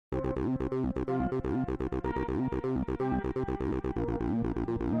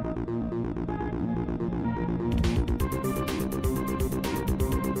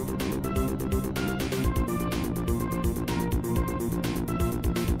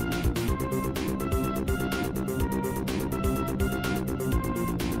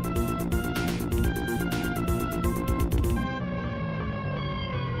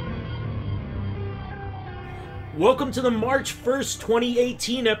Welcome to the March 1st,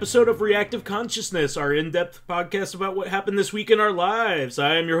 2018 episode of Reactive Consciousness, our in-depth podcast about what happened this week in our lives.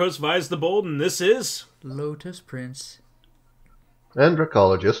 I am your host, vysethebold, and this is... Lotus Prince. And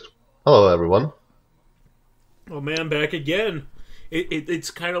Dracologist. Hello, everyone. Oh man, back again.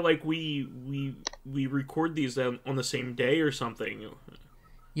 It's kind of like we record these on the same day or something.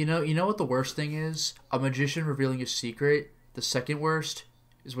 You know what the worst thing is? A magician revealing a secret. The second worst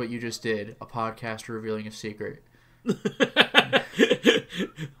is what you just did. A podcast revealing a secret. I'm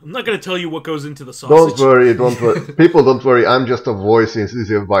not going to tell you what goes into the sausage. Don't worry. People, don't worry. I'm just a voice in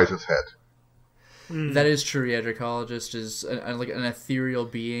CC Vice's head. That is true. Yeah, Dracologist is like an ethereal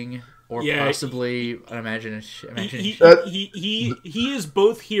being, or possibly an imagination. He is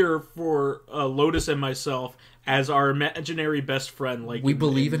both here for Lotus and myself as our imaginary best friend. Like we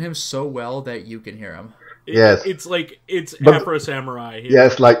believe in him so well that you can hear him. Yes, it's Afro Samurai.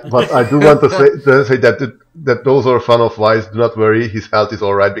 Yes, but I do want to say that those are fan of Vice. Do not worry, his health is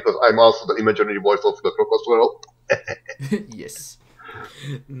all right because I'm also the imaginary voice of the Crocus World. Yes,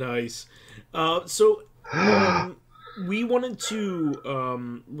 nice. So we wanted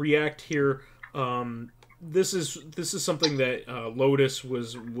to react here. This is something that Lotus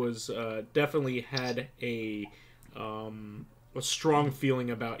was definitely had a strong feeling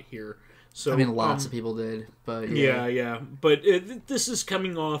about here. So I mean, lots of people did, but yeah. But this is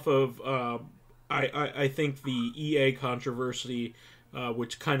coming off of I think the EA controversy,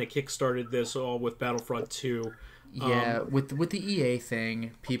 which kind of kickstarted this all with Battlefront 2. Yeah, with the EA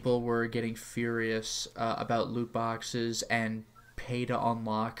thing, people were getting furious about loot boxes and pay to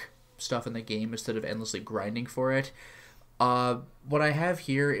unlock stuff in the game instead of endlessly grinding for it. What I have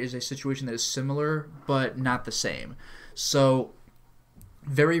here is a situation that is similar, but not the same. So,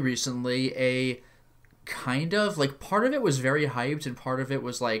 very recently, a kind of, like, part of it was very hyped, and part of it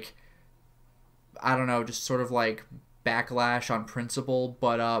was, like, I don't know, just sort of, like, backlash on principle,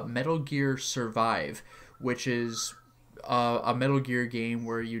 but Metal Gear Survive, which is a Metal Gear game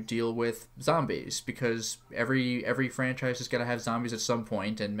where you deal with zombies, because every franchise has got to have zombies at some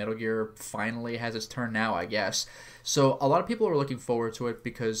point, and Metal Gear finally has its turn now, I guess. So a lot of people are looking forward to it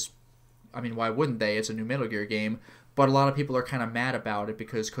because, I mean, why wouldn't they? It's a new Metal Gear game. But a lot of people are kind of mad about it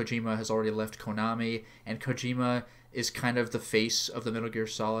because Kojima has already left Konami, and Kojima is kind of the face of the Metal Gear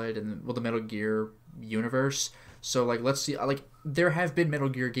Solid and, well, the Metal Gear universe. So, like, let's see, like, there have been Metal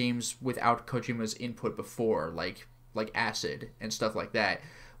Gear games without Kojima's input before, like Acid and stuff like that.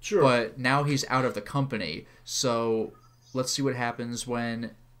 Sure. But now he's out of the company, so let's see what happens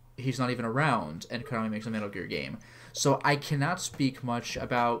when he's not even around and Konami makes a Metal Gear game. So I cannot speak much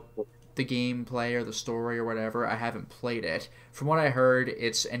about the gameplay or the story or whatever. I haven't played it. From what I heard,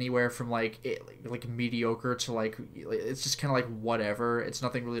 it's anywhere from like mediocre to like it's just kind of like whatever. It's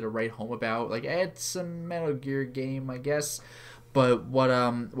nothing really to write home about. Like, it's a Metal Gear game, I guess. But what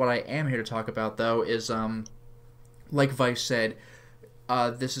I am here to talk about though is like Vice said,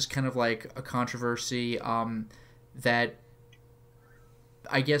 this is kind of like a controversy that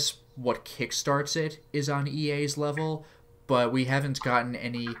I guess what kickstarts it is on EA's level, but we haven't gotten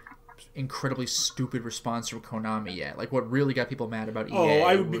any incredibly stupid response from Konami yet. Like, what really got people mad about EA? Oh,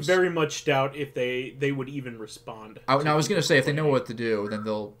 I would very much doubt if they would even respond. I was gonna say, if they know what to do, then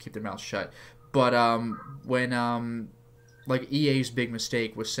they'll keep their mouths shut. But when like EA's big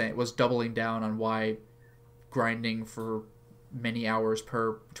mistake was doubling down on why grinding for many hours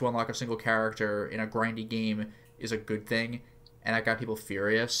to unlock a single character in a grindy game is a good thing, and that got people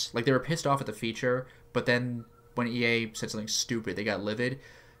furious. Like, they were pissed off at the feature, but then when EA said something stupid, they got livid.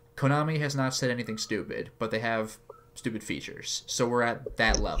 Konami has not said anything stupid, but they have stupid features. So we're at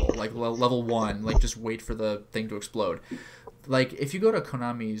that level, like level 1, like just wait for the thing to explode. Like, if you go to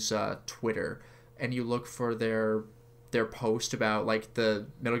Konami's Twitter and you look for their post about like the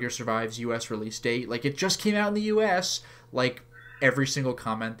Metal Gear Survive's US release date, like it just came out in the US, like every single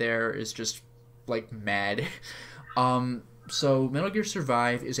comment there is just like mad. So Metal Gear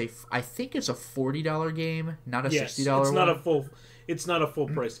Survive is I think it's a $40 game, not a $60 It's not a full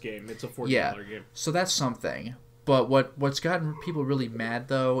price game. It's a $40 game. So that's something. But what's gotten people really mad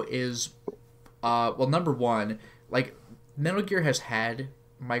though is well, number one, like Metal Gear has had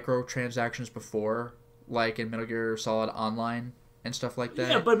microtransactions before, like in Metal Gear Solid Online and stuff like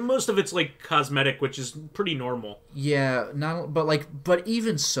that. Yeah, but most of it's like cosmetic, which is pretty normal. Yeah, but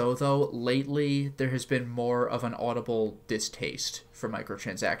even so though, lately there has been more of an audible distaste for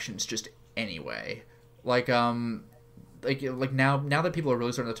microtransactions just anyway. Like now that people are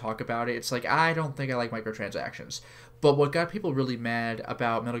really starting to talk about it, it's like, I don't think I like microtransactions. But what got people really mad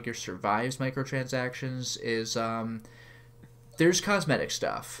about Metal Gear Survive's microtransactions is there's cosmetic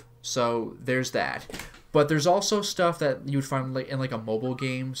stuff. So there's that. But there's also stuff that you'd find like in like a mobile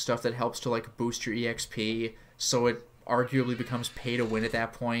game, stuff that helps to like boost your EXP, so it arguably becomes pay to win at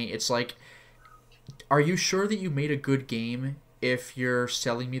that point. It's like, are you sure that you made a good game if you're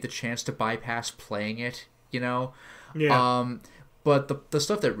selling me the chance to bypass playing it, you know? Yeah. But the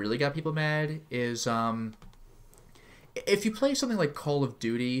stuff that really got people mad is if you play something like Call of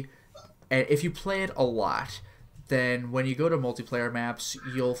Duty, and if you play it a lot, then when you go to multiplayer maps,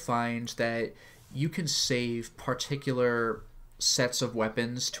 you'll find that you can save particular sets of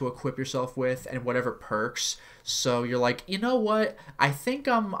weapons to equip yourself with and whatever perks. So you're like, you know what? I think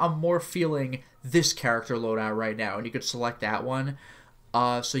I'm more feeling this character loadout right now, and you could select that one.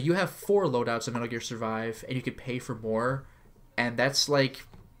 So you have 4 loadouts in Metal Gear Survive, and you could pay for more, and that's like,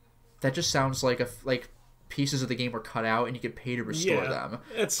 that just sounds like pieces of the game were cut out, and you could pay to restore them.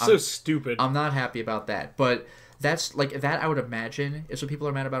 That's so stupid. I'm not happy about that, but that's like that. I would imagine is what people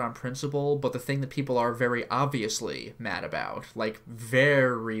are mad about on principle. But the thing that people are very obviously mad about, like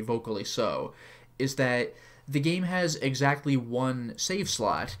very vocally so, is that the game has exactly 1 save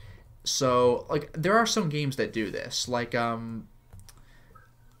slot. So like there are some games that do this, like I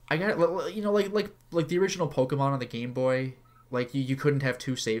got, you know, like the original Pokemon on the Game Boy. Like, you couldn't have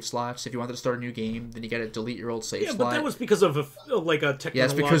 2 save slots. If you wanted to start a new game, then you gotta delete your old save slot. Yeah, but that was because of a technological Yeah,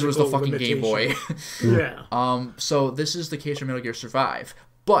 it's because it was the fucking limitation. Game Boy. Yeah. So this is the case for Metal Gear Survive.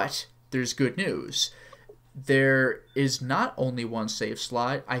 But there's good news. There is not only 1 save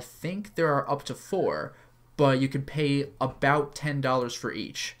slot. I think there are up to 4. But you can pay about $10 for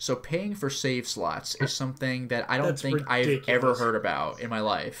each. So paying for save slots is something that I don't think I've ever heard about in my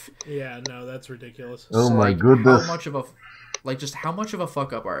life. Yeah, no, that's ridiculous. Oh So, my like, goodness. How much of a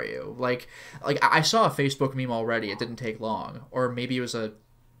fuck up are you? Like I saw a Facebook meme already. It didn't take long, or maybe it was a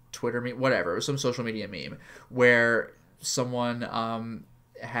Twitter meme, whatever. It was some social media meme where someone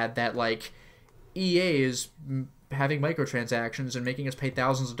had that like EA is having microtransactions and making us pay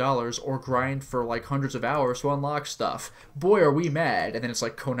thousands of dollars or grind for like hundreds of hours to unlock stuff. Boy, are we mad! And then it's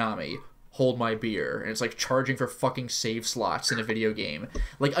like Konami, hold my beer, and it's like charging for fucking save slots in a video game.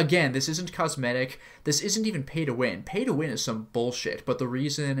 Like, again, this isn't cosmetic. This isn't even pay to win. Pay to win is some bullshit, but the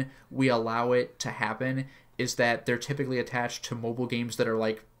reason we allow it to happen is that they're typically attached to mobile games that are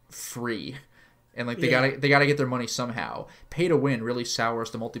like free, and like they gotta get their money somehow. Pay to win really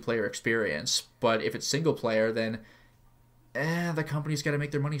sours the multiplayer experience, but if it's single player, then the company's got to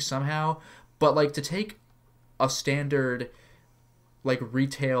make their money somehow. But like, to take a standard like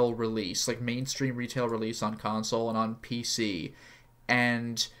retail release, like mainstream retail release on console and on PC,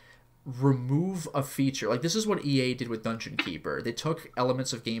 and remove a feature. Like, this is what EA did with Dungeon Keeper. They took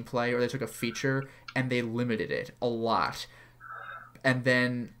elements of gameplay, or they took a feature and they limited it a lot, and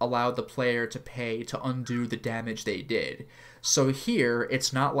then allowed the player to pay to undo the damage they did. So here,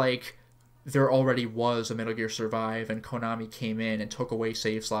 it's not like there already was a Metal Gear Survive and Konami came in and took away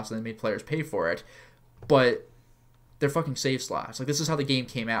save slots and then made players pay for it, but they're fucking save slots. Like, this is how the game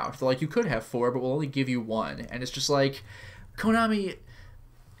came out. They're like, you could have 4, but we'll only give you 1. And it's just like, Konami,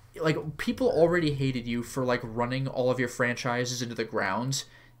 like, people already hated you for, like, running all of your franchises into the ground,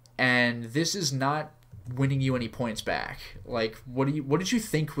 and this is not winning you any points back. Like, what did you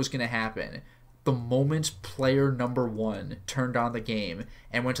think was going to happen the moment player number 1 turned on the game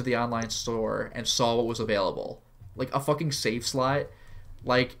and went to the online store and saw what was available? Like, a fucking save slot?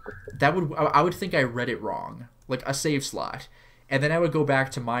 Like, I would think I read it wrong. Like, a save slot. And then I would go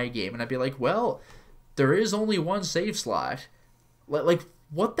back to my game and I'd be like, well, there is only 1 save slot. Like,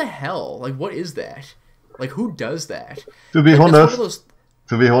 what the hell? Like, what is that? Like, who does that? To be like, honest,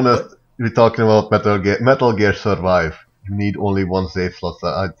 we're talking about Metal Gear Survive. You need only 1 save slot,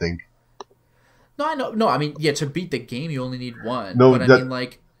 I think. No, I know. No, I mean, yeah, to beat the game, you only need 1. No, but I mean,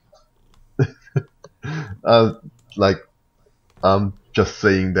 like... I'm just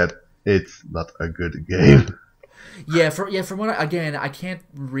saying that it's not a good game. From what I can't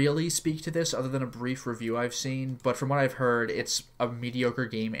really speak to this other than a brief review I've seen, but from what I've heard, it's a mediocre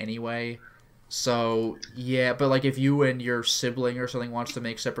game anyway. So, yeah, but like, if you and your sibling or something wants to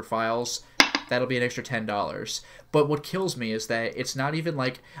make separate files, that'll be an extra $10. But what kills me is that it's not even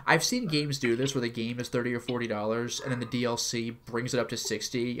like, I've seen games do this where the game is $30 or $40 and then the DLC brings it up to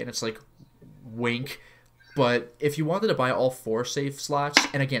 $60, and it's like, wink. But if you wanted to buy all 4 save slots,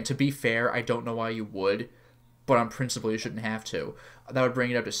 and again, to be fair, I don't know why you would, but on principle you shouldn't have to, that would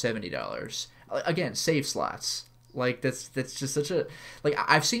bring it up to $70. Again, save slots. Like, that's just such a... Like,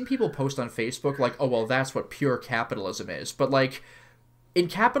 I've seen people post on Facebook, like, oh, well, that's what pure capitalism is. But, like, in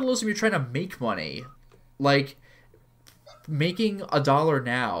capitalism, you're trying to make money. Like, making $1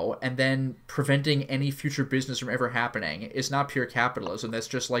 now and then preventing any future business from ever happening is not pure capitalism. That's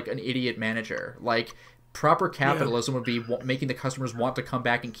just, like, an idiot manager. Like, proper capitalism would be making the customers want to come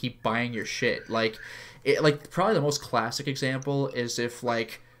back and keep buying your shit. Like probably the most classic example is if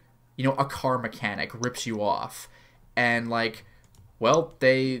like, you know, a car mechanic rips you off and like, well,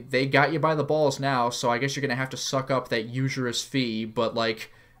 they got you by the balls now, so I guess you're gonna have to suck up that usurious fee, but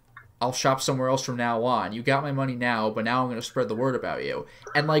like, I'll shop somewhere else from now on. You got my money now, but now I'm gonna spread the word about you.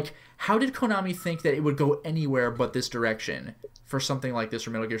 And like, how did Konami think that it would go anywhere but this direction for something like this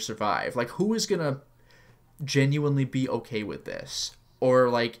for Metal Gear Survive? Like, who is gonna genuinely be okay with this or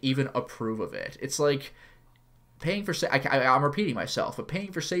like even approve of it? It's like paying for I'm repeating myself, but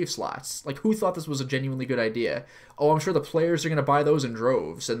paying for save slots. Like, who thought this was a genuinely good idea? Oh, I'm sure the players are gonna buy those in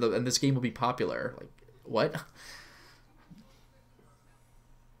droves, and this game will be popular. Like, what?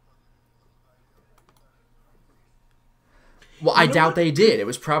 Well, I doubt they did. It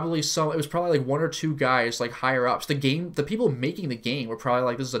was probably like one or two guys like higher ups. The people making the game were probably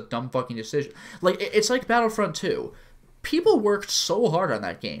like, this is a dumb fucking decision. Like, it's like Battlefront 2. People worked so hard on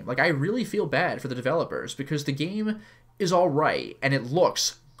that game. Like, I really feel bad for the developers because the game is all right and it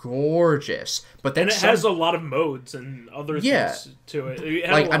looks gorgeous, but then it has a lot of modes and other things to it. It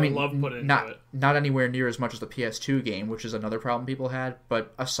had like, a lot of love put into it. Not anywhere near as much as the PS2 game, which is another problem people had.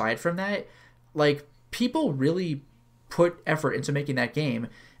 But aside from that, like, people really put effort into making that game,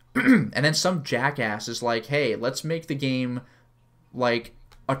 and then some jackass is like, hey, let's make the game like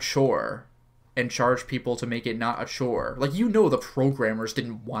a chore and charge people to make it not a chore. Like, you know, the programmers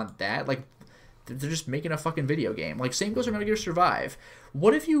didn't want that. Like, they're just making a fucking video game. Like, same goes for Metal Gear Survive.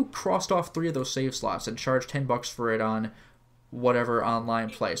 What if you crossed off 3 of those save slots and charged $10 for it on whatever online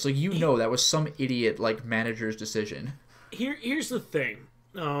place? Like, you know, that was some idiot like manager's decision. Here's the thing.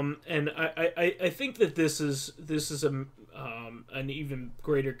 And I think that this is an even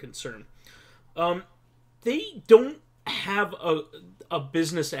greater concern. They don't have a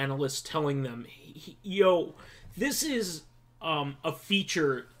business analyst telling them, yo, this is a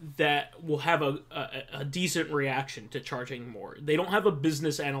feature that will have a decent reaction to charging more. They don't have a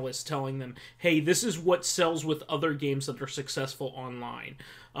business analyst telling them, hey, this is what sells with other games that are successful online.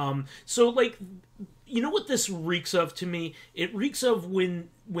 So, like, you know what this reeks of to me? It reeks of when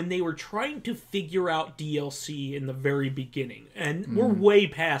they were trying to figure out DLC in the very beginning, and we're way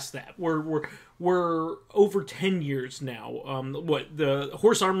past that. We're over 10 years now. What, the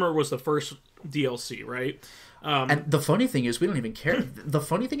Horse Armor was the first DLC, right? And the funny thing is, we don't even care. The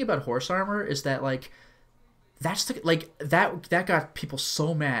funny thing about Horse Armor is that, like, that's the, like, that got people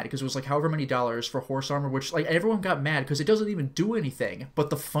so mad because it was like however many dollars for Horse Armor, which, like, everyone got mad because it doesn't even do anything. But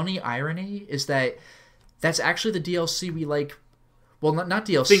the funny irony is that that's actually the DLC we like. Well, not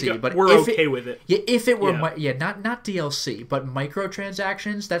DLC, but we're okay with it. Yeah, if it were, not DLC, but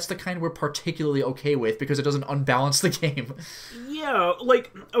microtransactions. That's the kind we're particularly okay with because it doesn't unbalance the game. Yeah,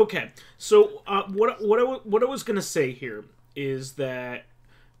 like, okay. So what I was gonna say here is that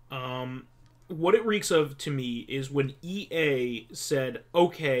what it reeks of to me is when EA said,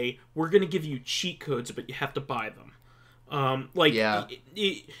 okay, we're gonna give you cheat codes, but you have to buy them.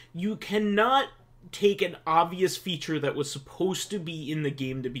 You cannot take an obvious feature that was supposed to be in the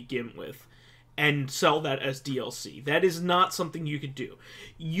game to begin with and sell that as DLC. That is not something you could do.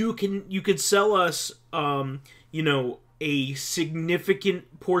 You could sell us a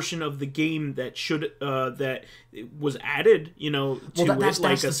significant portion of the game that that was added, to it,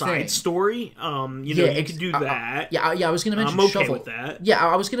 like a side story. You could do that. I was going to mention I'm okay Shovel. with that. Yeah,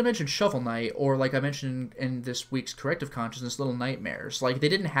 I was going to mention Shovel Knight, or like I mentioned in this week's Corrective Consciousness, Little Nightmares. Like, they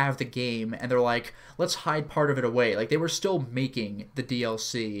didn't have the game, and they're like, let's hide part of it away. Like, they were still making the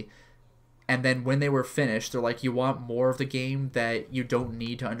DLC, and then when they were finished, they're like, you want more of the game that you don't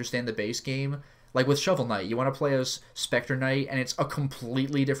need to understand the base game? Like with Shovel Knight, you want to play as Spectre Knight, and it's a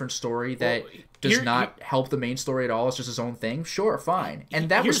completely different story that does not help the main story at all. It's just his own thing. Sure, fine. And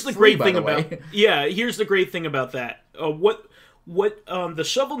that was the great thing about. Yeah, here's the great thing about that. What the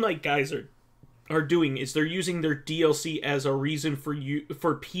Shovel Knight guys are doing is they're using their DLC as a reason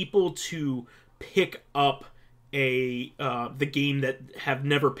for people to pick up the game that have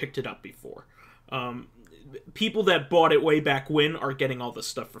never picked it up before. People that bought it way back when are getting all this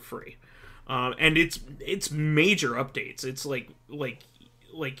stuff for free. And it's major updates. It's like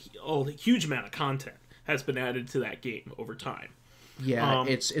a huge amount of content has been added to that game over time. Yeah,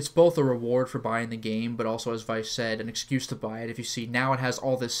 it's both a reward for buying the game, but also, as Vice said, an excuse to buy it if you see now it has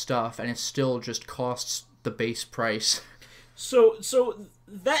all this stuff and it still just costs the base price. So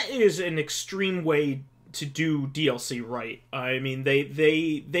that is an extreme way to do DLC right. I mean,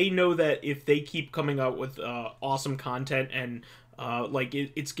 they know that if they keep coming out with awesome content and Like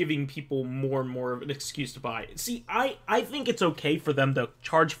it's giving people more and more of an excuse to buy. See, I think it's okay for them to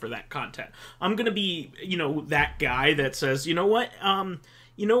charge for that content. I'm gonna be, that guy that says, you know what,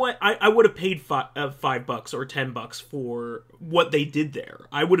 I would have paid $5 or $10 for what they did there.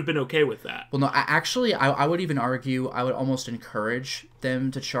 I would have been okay with that. Well, no, I would even argue, I would almost encourage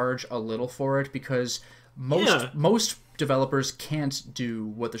them to charge a little for it, because most developers can't do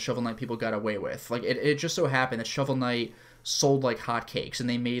what the Shovel Knight people got away with. Like, it just so happened that Shovel Knight sold like hotcakes, and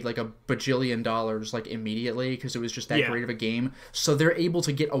they made like $1 bajillion like immediately because it was just that great of a game. So they're able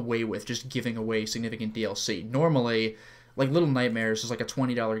to get away with just giving away significant DLC. Normally, like Little Nightmares is like a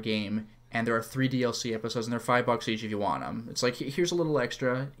 $20 game, and there are 3 DLC episodes, and they're $5 each if you want them. It's like, here's a little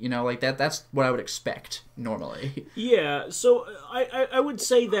extra, like that. That's what I would expect normally. Yeah, so I would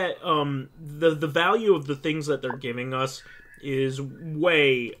say that the value of the things that they're giving us is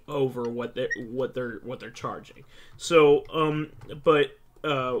way over what they're charging. So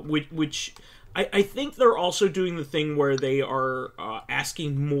which I think they're also doing the thing where they are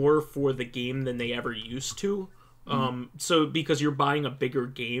asking more for the game than they ever used to. So because you're buying a bigger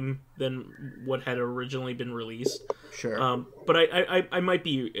game than what had originally been released. Sure. But I might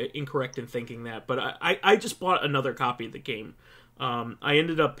be incorrect in thinking that, but I just bought another copy of the game. I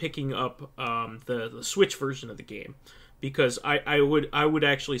ended up picking up the Switch version of the game, because I would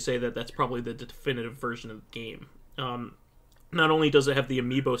actually say that that's probably the definitive version of the game. Not only does it have the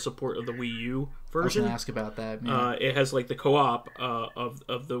amiibo support of the Wii U version, I was gonna ask about that. Yeah. It has like the co-op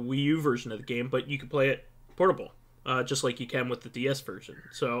of the Wii U version of the game, but you can play it portable, just like you can with the DS version.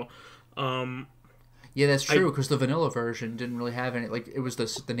 So, yeah, that's true, because the vanilla version didn't really have any. Like, it was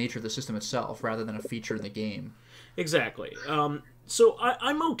the nature of the system itself rather than a feature in the game. Exactly. So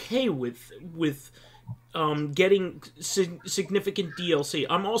I'm okay with getting significant DLC.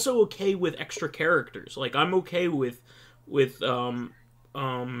 I'm also okay with extra characters. Like, I'm okay with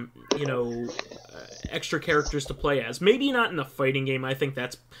extra characters to play as. Maybe not in a fighting game. I think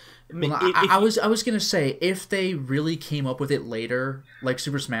that's. Well, I was gonna say, if they really came up with it later, like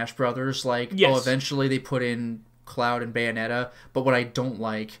Super Smash Brothers, like eventually they put in Cloud and Bayonetta. But what I don't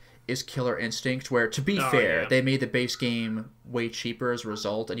like is Killer Instinct, where, to be fair, they made the base game way cheaper as a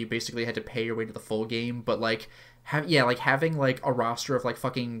result, and you basically had to pay your way to the full game. But like, having like a roster of like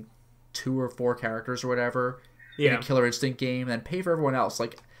fucking 2 or 4 characters or whatever in a Killer Instinct game, and then pay for everyone else,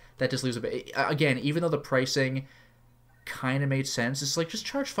 like, that just leaves a bit. Again, even though the pricing kind of made sense, it's like, just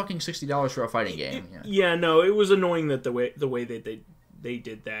charge fucking $60 for a fighting game. Yeah, no, it was annoying that the way they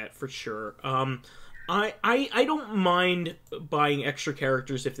did that, for sure. I don't mind buying extra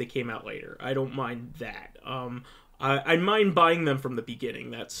characters if they came out later. I don't mind that. I mind buying them from the beginning.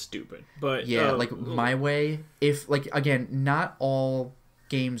 That's stupid. But like my way, if, like, again, not all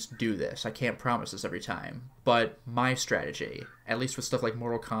games do this. I can't promise this every time. But my strategy, at least with stuff like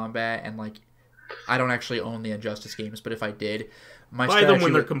Mortal Kombat, and like, I don't actually own the Injustice games, but if I did, my buy strategy them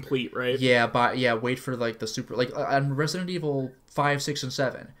when they're complete, right? Yeah, wait for like the super, like on Resident Evil 5, 6, and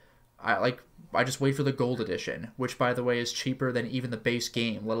 7. I just wait for the Gold Edition, which, by the way, is cheaper than even the base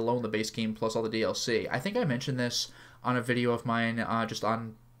game, let alone the base game plus all the DLC. I think I mentioned this on a video of mine, just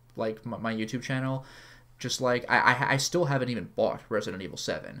on like my YouTube channel. Just like, I still haven't even bought Resident Evil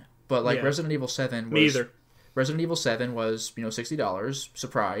 7, but like Resident Evil 7 was... Me either. Resident Evil 7 was, $60.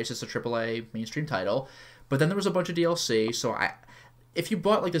 Surprise, it's a AAA mainstream title. But then there was a bunch of DLC, so if you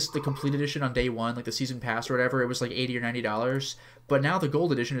bought like the complete edition on day one, like the season pass or whatever, it was like $80 or $90. But now the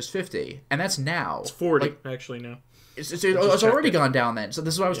gold edition is $50, and that's now. It's $40 actually now. It's already gone down then. So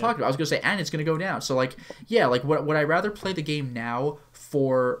this is what I was talking about. I was going to say, and it's going to go down. So like, yeah, like would I rather play the game now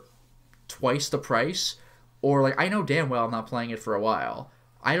for twice the price, or like, I know damn well I'm not playing it for a while.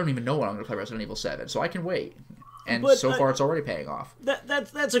 I don't even know when I'm going to play Resident Evil 7, so I can wait. And so far, it's already paying off.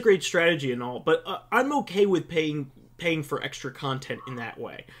 That's a great strategy and all, but I'm okay with paying for extra content in that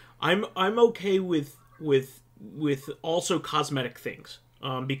way. I'm okay with also cosmetic things,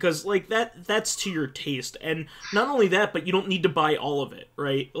 because like that's to your taste, and not only that, but you don't need to buy all of it,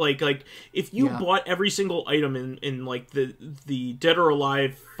 right? Like if you bought every single item in like the Dead or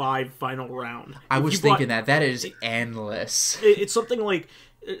Alive 5 final round, I was thinking that is endless. It's something like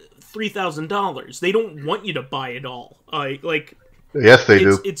 $3,000. They don't want you to buy it all. Like yes, they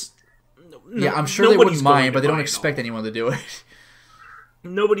do. Yeah, I'm sure they wouldn't mind, but they don't expect anyone to do it.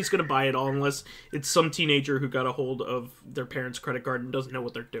 Nobody's going to buy it all unless it's some teenager who got a hold of their parents' credit card and doesn't know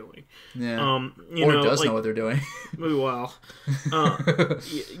what they're doing. Yeah. Or does know what they're doing. Well,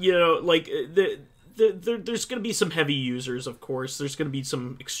 there's going to be some heavy users, of course. There's going to be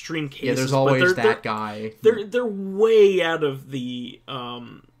some extreme cases. Yeah, there's always that guy. They're way out of the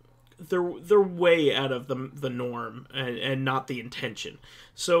they're way out of the norm and not the intention.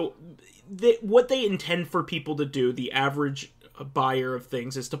 So what they intend for people to do, the average buyer of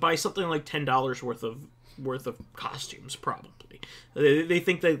things, is to buy something like $10 worth of costumes, probably. They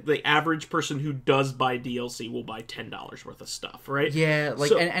think that the average person who does buy DLC will buy $10 worth of stuff, right? Yeah, like,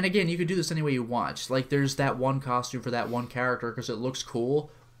 so, and again, you could do this any way you want. Like, there's that one costume for that one character because it looks cool,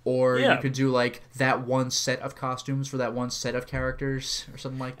 or you could do, like, that one set of costumes for that one set of characters, or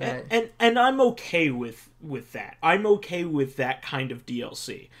something like that. And I'm okay with that. I'm okay with that kind of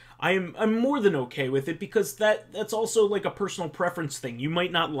DLC. I'm more than okay with it, because that's also, like, a personal preference thing. You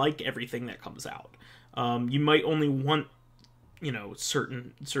might not like everything that comes out. You might only want,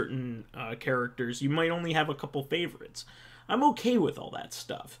 certain characters. You might only have a couple favorites. I'm okay with all that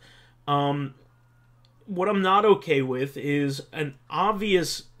stuff. What I'm not okay with is an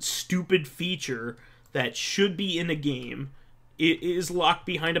obvious stupid feature that should be in a game. It is locked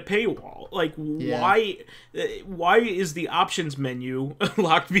behind a paywall. Like, why is the options menu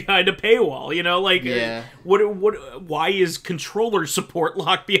locked behind a paywall? Why is controller support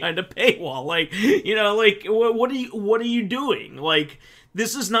locked behind a paywall? What are you doing? Like,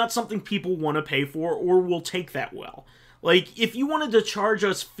 this is not something people want to pay for or will take that well. Like, if you wanted to charge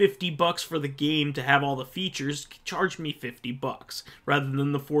us $50 for the game to have all the features, charge me $50 rather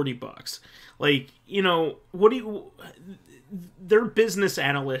than the $40. Like, their business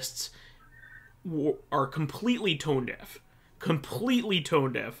analysts are completely tone deaf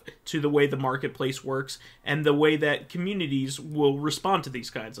to the way the marketplace works and the way that communities will respond to these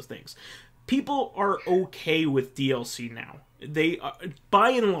kinds of things. People are okay with DLC now. They are,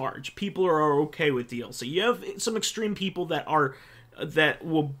 by and large, people are okay with DLC. You have some extreme people that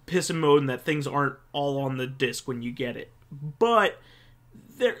will piss and moan that things aren't all on the disc when you get it, but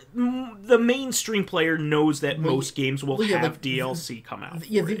the mainstream player knows that most games will have DLC come out.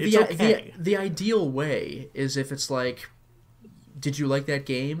 It's okay. The ideal way is if it's like, did you like that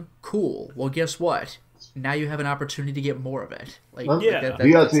game? Cool. Well, guess what? Now you have an opportunity to get more of it.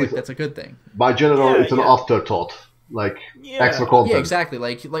 That's a good thing. By general, it's an afterthought. Like, extra content. Yeah, exactly.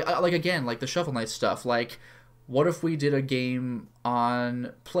 Like again, like the Shovel Knight stuff. Like, what if we did a game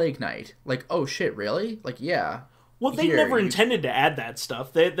on Plague Knight? Like, oh shit, really? Like, yeah. Well, they never intended to add that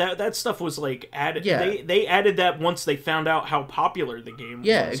stuff. That stuff was, like, added. Yeah. They added that once they found out how popular the game was.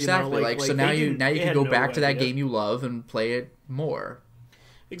 Yeah, exactly. So now you can go back to that game you love and play it more.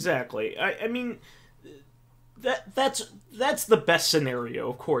 Exactly. I mean, that's the best scenario,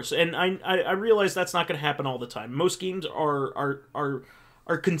 of course, and I realize that's not going to happen all the time. Most games are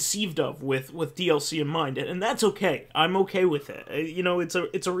conceived of with DLC in mind, and that's okay. I'm okay with it.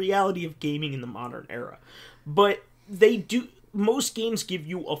 It's a reality of gaming in the modern era, but most games give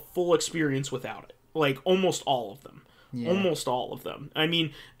you a full experience without it. Like, almost all of them. Yeah. Almost all of them. I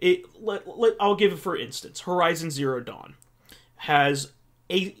mean, I'll give it, for instance, Horizon Zero Dawn has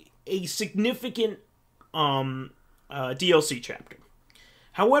a significant DLC chapter.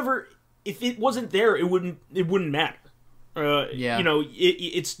 However, if it wasn't there, it wouldn't matter.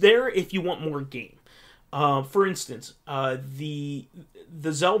 It's there if you want more game. For instance, the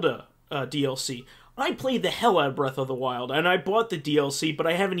Zelda DLC. I played the hell out of Breath of the Wild, and I bought the DLC, but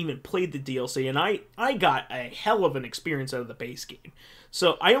I haven't even played the DLC, and I got a hell of an experience out of the base game.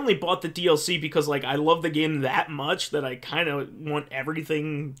 So I only bought the DLC because, like, I love the game that much that I kind of want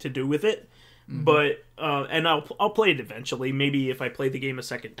everything to do with it. Mm-hmm. But and I'll play it eventually. Maybe if I play the game a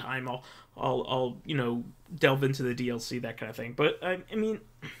second time, I'll delve into the DLC, that kind of thing. But I mean,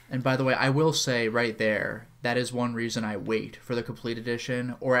 and by the way, I will say right there, that is one reason I wait for the complete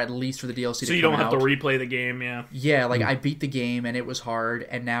edition, or at least for the DLC to come out. So you don't have to replay the game, yeah. Yeah, like, I beat the game and it was hard,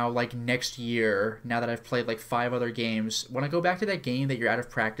 and now, like, next year, now that I've played like 5 other games, when I go back to that game that you're out of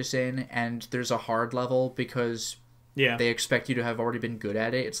practice in, and there's a hard level because they expect you to have already been good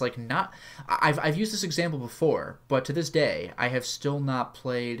at it. It's like, not. I've used this example before, but to this day, I have still not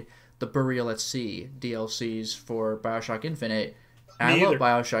played the Burial at Sea DLCs for Bioshock Infinite. And I love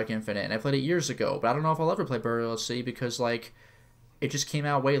Bioshock Infinite, and I played it years ago, but I don't know if I'll ever play Burial at Sea because, like, it just came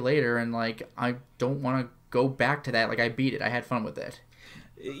out way later, and, like, I don't want to go back to that. Like, I beat it. I had fun with it.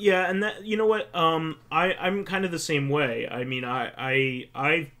 Yeah, and that, you know what? I'm kind of the same way. I mean,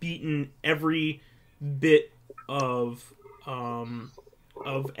 I've beaten every bit of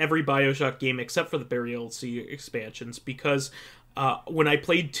every Bioshock game except for the Burial at Sea expansions, because when I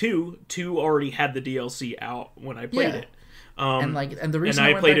played 2 already had the DLC out when I played it. And the reason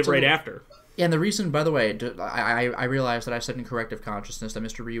I played it right after. Yeah, and the reason, by the way, I realized that I said in Corrective Consciousness that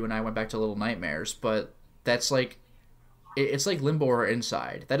Mr. Ryu and I went back to Little Nightmares, but that's like, it's like Limbo or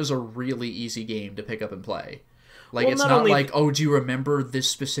Inside. That is a really easy game to pick up and play. Like, Well, it's not not only- like, oh, do you remember this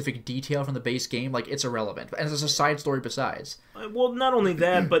specific detail from the base game? Like, it's irrelevant. And there's a side story besides. Well, not only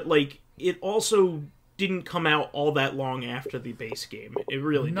that, but like it also didn't come out all that long after the base game. It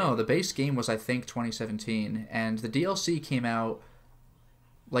really No, didn't. the base game was, I think, 2017, and the DLC came out,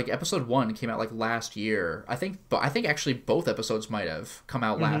 like, episode 1 came out, like, last year. I think actually both episodes might have come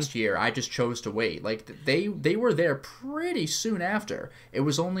out last year. I just chose to wait. Like, they were there pretty soon after. It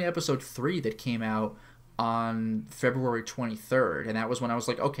was only episode 3 that came out on February 23rd, and that was when I was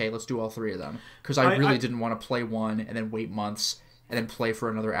like, okay, let's do all 3 of them. Because I really didn't want to play one and then wait months, and then play for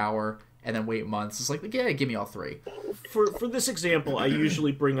another hour, and then wait months. It's like, yeah, give me all 3. For this example, I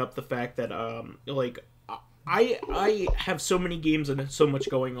usually bring up the fact that like I have so many games and so much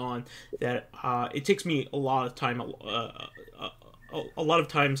going on that it takes me a lot of time, a lot of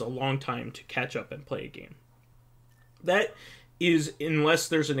times a long time to catch up and play a game. That is, unless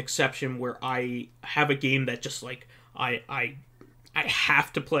there's an exception where I have a game that just like I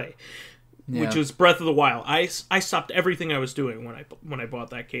have to play, which was Breath of the Wild. I stopped everything I was doing when I bought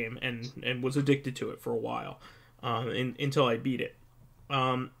that game and was addicted to it for a while, until I beat it.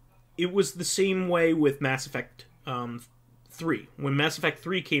 It was the same way with Mass Effect 3. When Mass Effect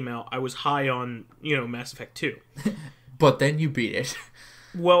 3 came out, I was high on, Mass Effect 2. But then you beat it.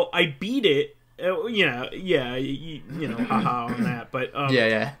 Well, I beat it. Haha on that. But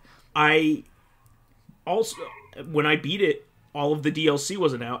Yeah. I also, when I beat it, all of the DLC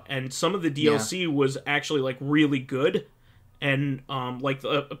wasn't out, and some of the DLC was actually like really good. And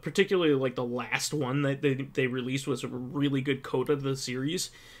particularly like the last one that they released was a really good coda of the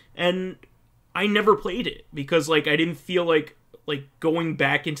series, and I never played it because like I didn't feel like going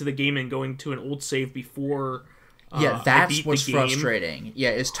back into the game and going to an old save before. That's what's frustrating. Yeah,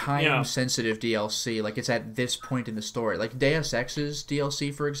 it's time-sensitive DLC. Like, it's at this point in the story. Like, Deus Ex's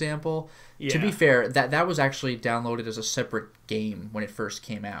DLC, for example. To be fair, that was actually downloaded as a separate game when it first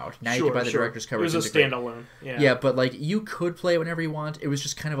came out. Now you can buy the director's cover. It was a standalone. Yeah, but, like, you could play it whenever you want. It was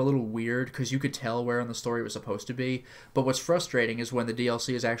just kind of a little weird, because you could tell where in the story it was supposed to be. But what's frustrating is when the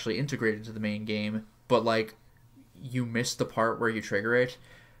DLC is actually integrated into the main game, but, like, you miss the part where you trigger it.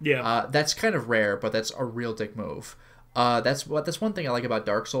 Yeah, that's kind of rare, but that's a real dick move. That's one thing I like about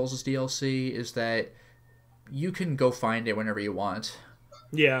Dark Souls' DLC is that you can go find it whenever you want.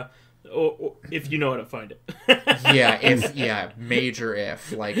 Yeah, or if you know how to find it. Major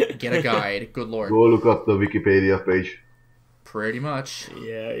if. Like, get a guide. Good lord. Go look up the Wikipedia page. Pretty much.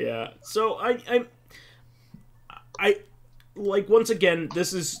 Yeah. So I like, once again,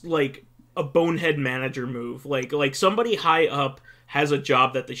 this is like a bonehead manager move. Like somebody high up has a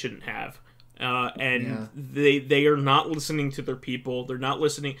job that they shouldn't have, and they are not listening to their people. They're not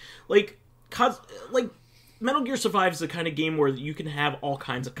listening. Like Metal Gear Survive is the kind of game where you can have all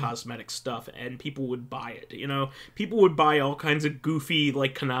kinds of cosmetic stuff and people would buy it. People would buy all kinds of goofy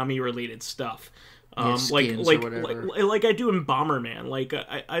like Konami related stuff. Like I do in Bomberman. Like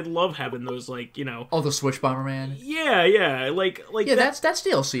I love having those, like, Oh, the Switch Bomberman. Yeah. Like that's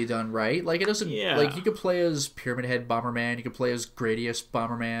DLC done right. Like, it doesn't. Yeah. Like, you could play as Pyramid Head Bomberman. You could play as Gradius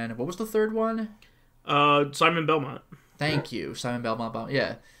Bomberman. What was the third one? Simon Belmont. Thank you, Simon Belmont.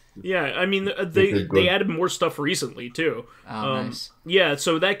 Yeah. Yeah, I mean, they added more stuff recently too. Oh, nice. Yeah,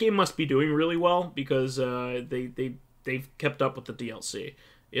 so that game must be doing really well because they've kept up with the DLC.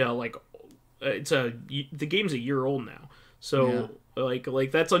 Yeah, like. The game's a year old now, so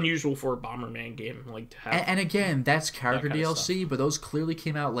like that's unusual for a Bomberman game. Like, to have and again, that's character DLC, but those clearly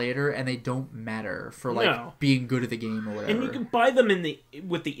came out later, and they don't matter for being good at the game or whatever. And you can buy them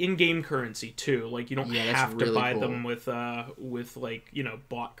with the in-game currency too. Like, you don't have to buy them with like,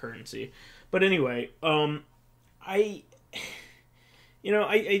 bought currency. But anyway, I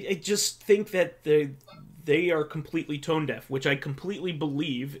just think that they are completely tone deaf, which I completely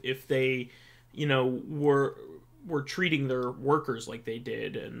believe if they were treating their workers like they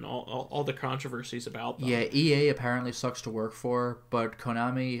did, and all the controversies about them. Yeah, EA apparently sucks to work for, but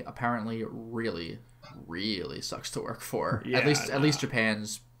Konami apparently really, really sucks to work for. Yeah, at least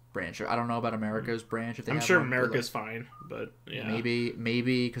Japan's branch. I don't know about America's branch. If they I'm sure America's fine, but yeah,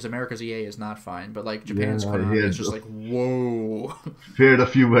 maybe because America's EA is not fine, but like Japan's Konami is just like, whoa. Heard a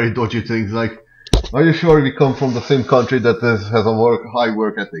few very dodgy things like, are you sure we come from the same country that has a high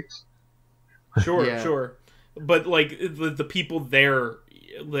work ethics? Sure. But like the people there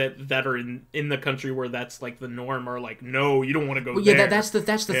that are in the country where that's like the norm are like, no, you don't want to go there. Yeah, that's the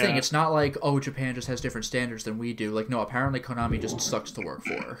thing. It's not like, oh, Japan just has different standards than we do. Like, no, apparently Konami just sucks to work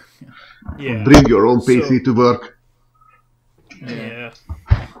for. Yeah. Bring your own PC to work. Yeah.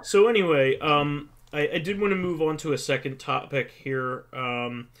 So anyway, I did want to move on to a second topic here.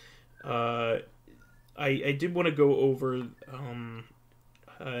 I did want to go over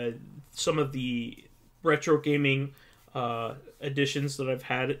some of the retro gaming editions that I've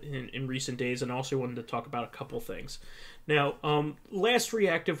had in recent days, and also wanted to talk about a couple things. Now, last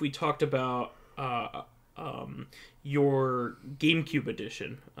Reactive we talked about your GameCube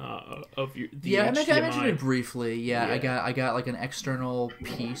edition of the HDMI. I mentioned it briefly. Yeah, I got like an external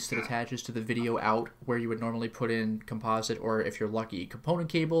piece that attaches to the video out where you would normally put in composite or, if you're lucky, component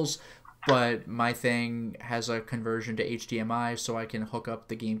cables. But my thing has a conversion to HDMI, so I can hook up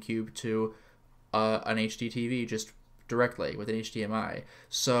the GameCube to an HD TV just directly with an HDMI.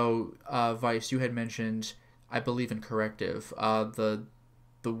 So, Vice, you had mentioned, I believe in Corrective, the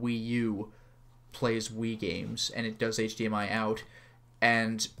Wii U plays Wii games, and it does HDMI out.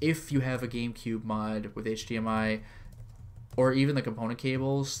 And if you have a GameCube mod with HDMI, or even the component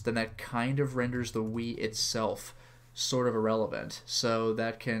cables, then that kind of renders the Wii itself sort of irrelevant. So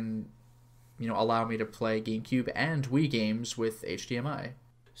that can, allow me to play GameCube and Wii games with HDMI.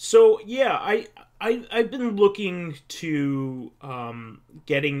 So yeah, I've been looking to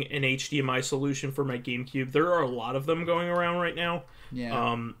getting an HDMI solution for my GameCube. There are a lot of them going around right now.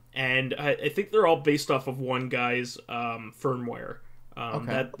 Yeah. And I think they're all based off of one guy's firmware.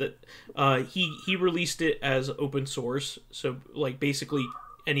 Okay. He released it as open source, so like basically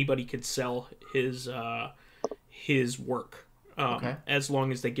anybody could sell his work. Okay. As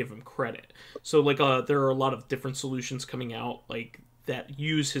long as they give him credit. So like there are a lot of different solutions coming out like that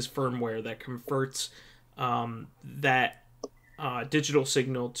use his firmware that converts that digital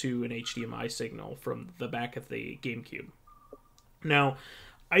signal to an HDMI signal from the back of the GameCube. Now,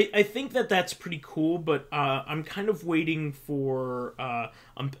 I think that's pretty cool, but I'm kind of waiting for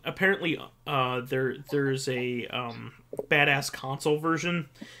apparently there's a badass console version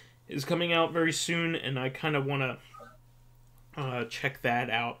is coming out very soon, and I kind of want to check that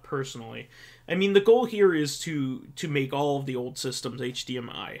out personally. I mean, the goal here is to make all of the old systems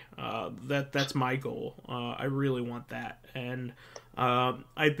HDMI. That's my goal. I really want that, and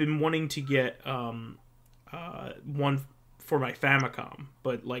I've been wanting to get one for my Famicom,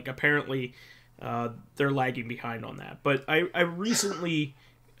 but like apparently they're lagging behind on that. But I recently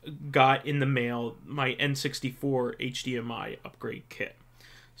got in the mail my N64 HDMI upgrade kit.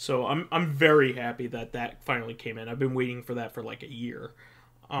 So I'm very happy that finally came in. I've been waiting for that for like a year.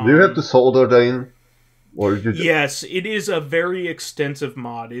 Do you have to solder that in? Or did you... Yes, it is a very extensive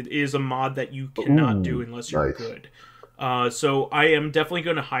mod. It is a mod that you cannot do unless you're good. So I am definitely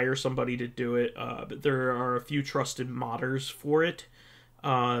going to hire somebody to do it. But there are a few trusted modders for it.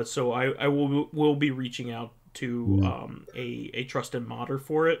 So I will be reaching out to a trusted modder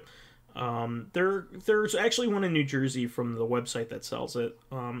for it. There's actually one in New Jersey from the website that sells it.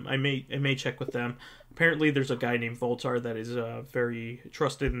 I may check with them. Apparently there's a guy named Voltar that is very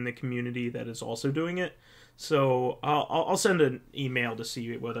trusted in the community that is also doing it. So I'll send an email to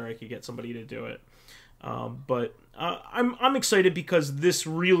see whether I could get somebody to do it. But I'm excited because this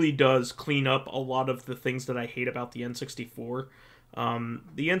really does clean up a lot of the things that I hate about the N64.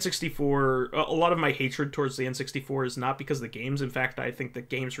 The N64, a lot of my hatred towards the N64 is not because of the games. In fact, I think the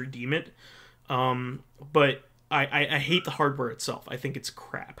games redeem it. But I hate the hardware itself. I think it's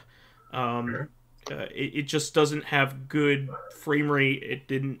crap. It just doesn't have good frame rate. It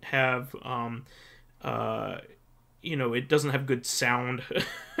didn't have, it doesn't have good sound.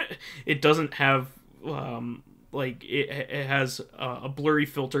 It doesn't have, it has a blurry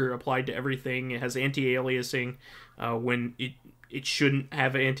filter applied to everything. It has anti-aliasing when it shouldn't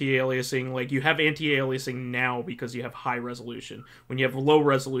have anti-aliasing. Like, you have anti-aliasing now because you have high resolution. When you have low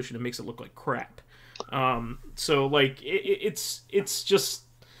resolution, it makes it look like crap. So, like, it's just...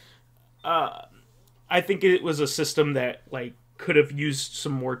 I think it was a system that, like, could have used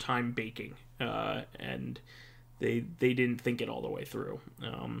some more time baking. And they didn't think it all the way through.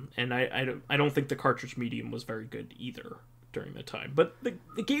 And I don't think the cartridge medium was very good either during the time. But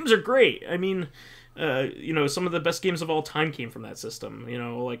the games are great. I mean... some of the best games of all time came from that system.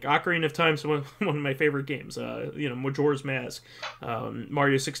 Like Ocarina of Time is one of my favorite games. Majora's Mask,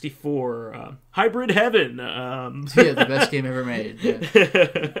 Mario 64, Hybrid Heaven. The best game ever made. Yeah.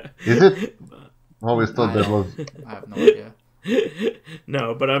 Is it? I always thought that was... I have no idea.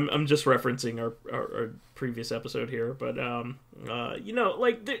 No, but I'm just referencing our previous episode here. But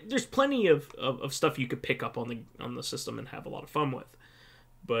there's plenty of stuff you could pick up on the system and have a lot of fun with.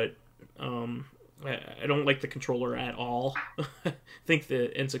 But I don't like the controller at all. I think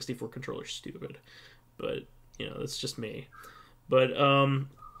the N64 controller is stupid, but that's just me. But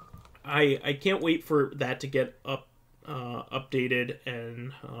I can't wait for that to get updated,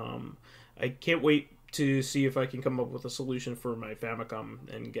 and I can't wait to see if I can come up with a solution for my Famicom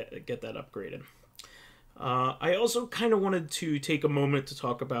and get that upgraded. I also kind of wanted to take a moment to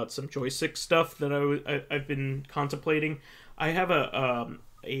talk about some joystick stuff that I've been contemplating. I have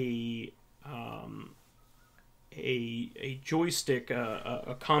a joystick,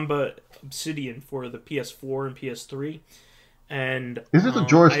 a Combat Obsidian for the PS4 and PS3, and Is it a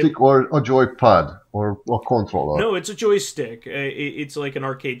joystick or a joypad or a controller? No, it's a joystick. It's like an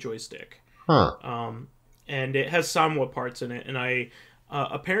arcade joystick. Huh. And it has Samwa parts in it, and I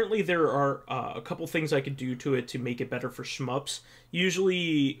apparently there are a couple things I could do to it to make it better for shmups.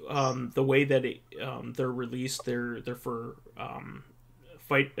 Usually, the way that they're released, they're for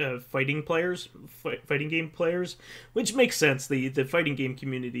fighting players, fighting game players, which makes sense. The fighting game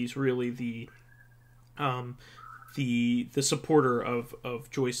community is really the supporter of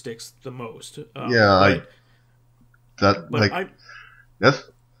joysticks the most. Yes.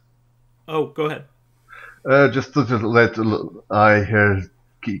 Oh, go ahead. Just to let I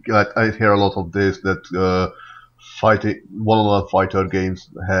hear a lot of this that fighting one-on-one fighter games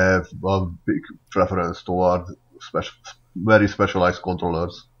have a big preference toward very specialized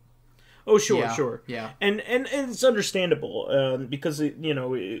controllers. Oh, sure. Yeah. And it's understandable because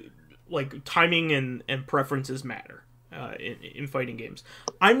like timing and preferences matter in fighting games.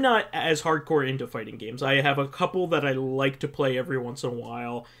 I'm not as hardcore into fighting games. I have a couple that I like to play every once in a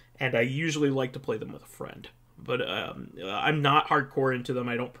while, and I usually like to play them with a friend. But I'm not hardcore into them.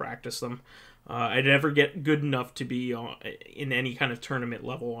 I don't practice them. I never get good enough to be in any kind of tournament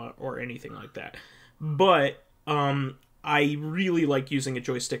level or anything like that. But I really like using a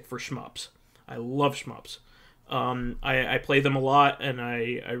joystick for shmups. I love shmups. I play them a lot, and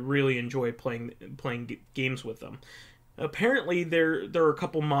I really enjoy playing games with them. Apparently, there are a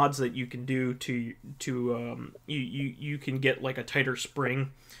couple mods that you can do to you can get like a tighter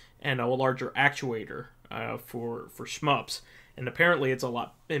spring and a larger actuator for shmups, and apparently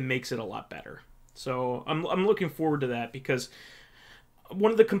it makes it a lot better. So I'm looking forward to that, because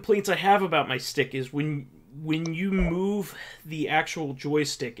one of the complaints I have about my stick is when you move the actual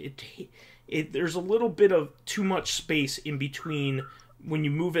joystick, there's a little bit of too much space in between when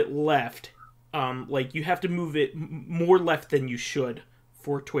you move it left. Like you have to move it more left than you should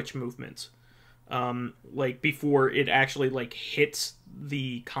for twitch movements. Like before it actually like hits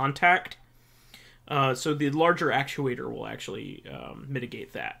the contact. So the larger actuator will actually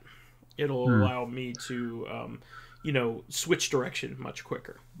mitigate that. It'll allow me to switch direction much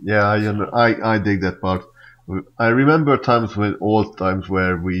quicker. Yeah, I dig that part. I remember old times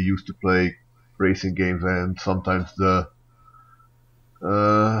where we used to play racing games, and sometimes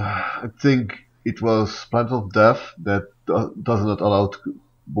I think it was Planet of Death that does not allow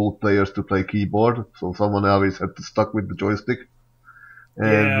both players to play keyboard, so someone always had to stuck with the joystick.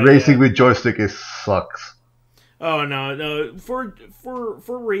 And racing with joystick sucks. Oh no! For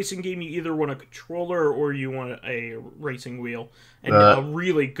a racing game, you either want a controller or you want a racing wheel, and a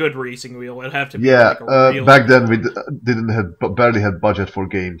really good racing wheel. It'd have to be like a real. Back then we barely had budget for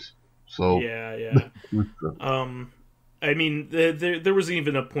games, so yeah. I mean, there was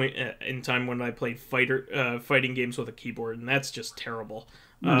even a point in time when I played fighting games with a keyboard, and that's just terrible.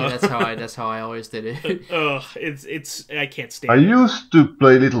 Yeah, that's how I always did it. It's I can't stand. I used to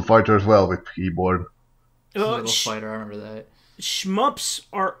play Little Fighter as well with keyboard. Little Fighter, I remember that. Shmups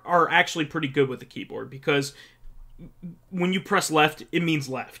are actually pretty good with the keyboard, because when you press left, it means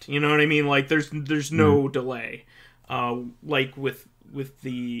left. You know what I mean? Like there's no delay. Like with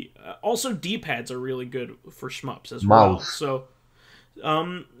the also D-pads are really good for shmups as well. So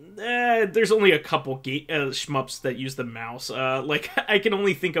there's only a couple shmups that use the mouse. Like I can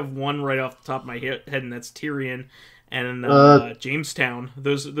only think of one right off the top of my head, and that's Tyrion and Jamestown.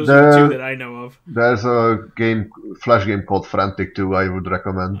 Those are the two that I know of. There's a flash game called Frantic 2. I would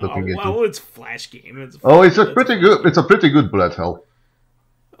recommend looking into. Well, it's flash game. It's pretty good. It's a pretty good bullet hell.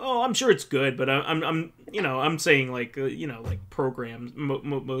 Oh, I'm sure it's good, but I'm saying like like programs,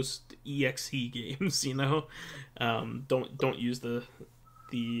 most exe games, don't use the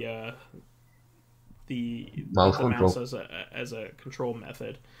mouse as a control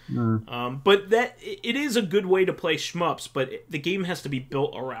method. But that it is a good way to play shmups, but the game has to be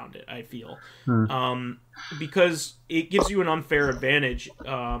built around it, I feel. Because it gives you an unfair advantage.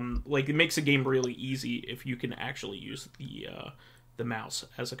 Like it makes a game really easy if you can actually use the mouse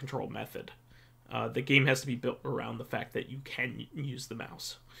as a control method. The game has to be built around the fact that you can use the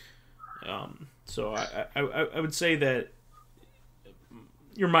mouse. So I would say that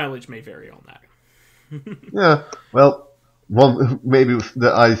your mileage may vary on that. Yeah, well, maybe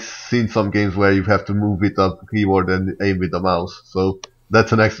I've seen some games where you have to move with the keyboard and aim with the mouse, so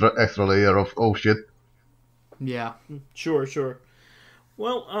that's an extra layer of oh shit. Yeah. Sure.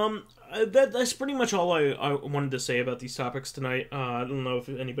 Well, that's pretty much all I wanted to say about these topics tonight. I don't know if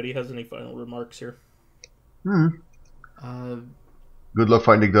anybody has any final remarks here. Good luck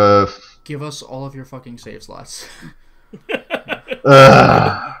finding Give us all of your fucking save slots.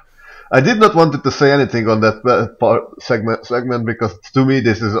 I did not want to say anything on that segment because to me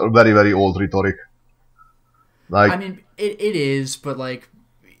this is a very, very old rhetoric. I mean, it is, but like,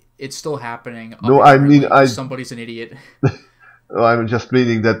 it's still happening. No, I mean, somebody's an idiot. I'm just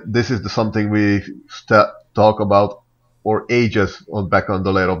meaning that this is something we talk about for ages back on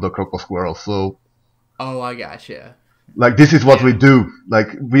the lair of the Croco Squirrel. So, I gotcha. Like, this is what we do. Like,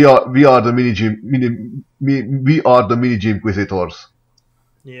 we are the we are the mini gym inquisitors.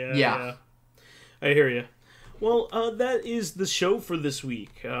 Yeah. I hear you. Well, that is the show for this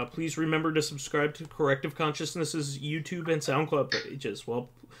week. Please remember to subscribe to Corrective Consciousness's YouTube and Soundcloud pages. Well,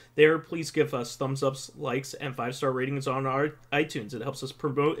 there, please give us thumbs ups, likes, and 5-star ratings on our iTunes. It helps us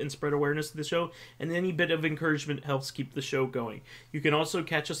promote and spread awareness of the show, and any bit of encouragement helps keep the show going. You can also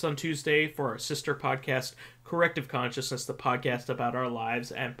catch us on Tuesday for our sister podcast, Corrective Consciousness, the podcast about our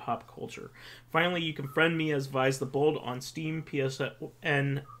lives and pop culture. Finally, you can friend me as vysethebold on Steam,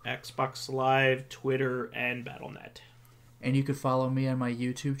 PSN, Xbox Live, Twitter, and Battle.net. And you can follow me on my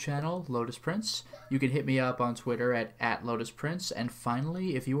YouTube channel, Lotus Prince. You can hit me up on Twitter at Lotus Prince. And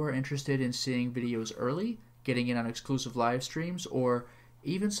finally, if you are interested in seeing videos early, getting in on exclusive live streams, or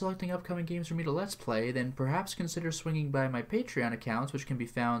even selecting upcoming games for me to Let's Play, then perhaps consider swinging by my Patreon accounts, which can be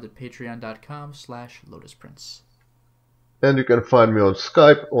found at patreon.com/LotusPrince. And you can find me on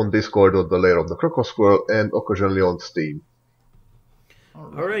Skype, on Discord, on the Lair of the Croco Squirrel, and occasionally on Steam.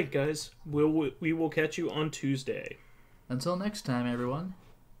 All right, guys. We will catch you on Tuesday. Until next time, everyone.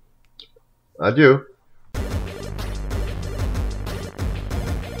 Adieu.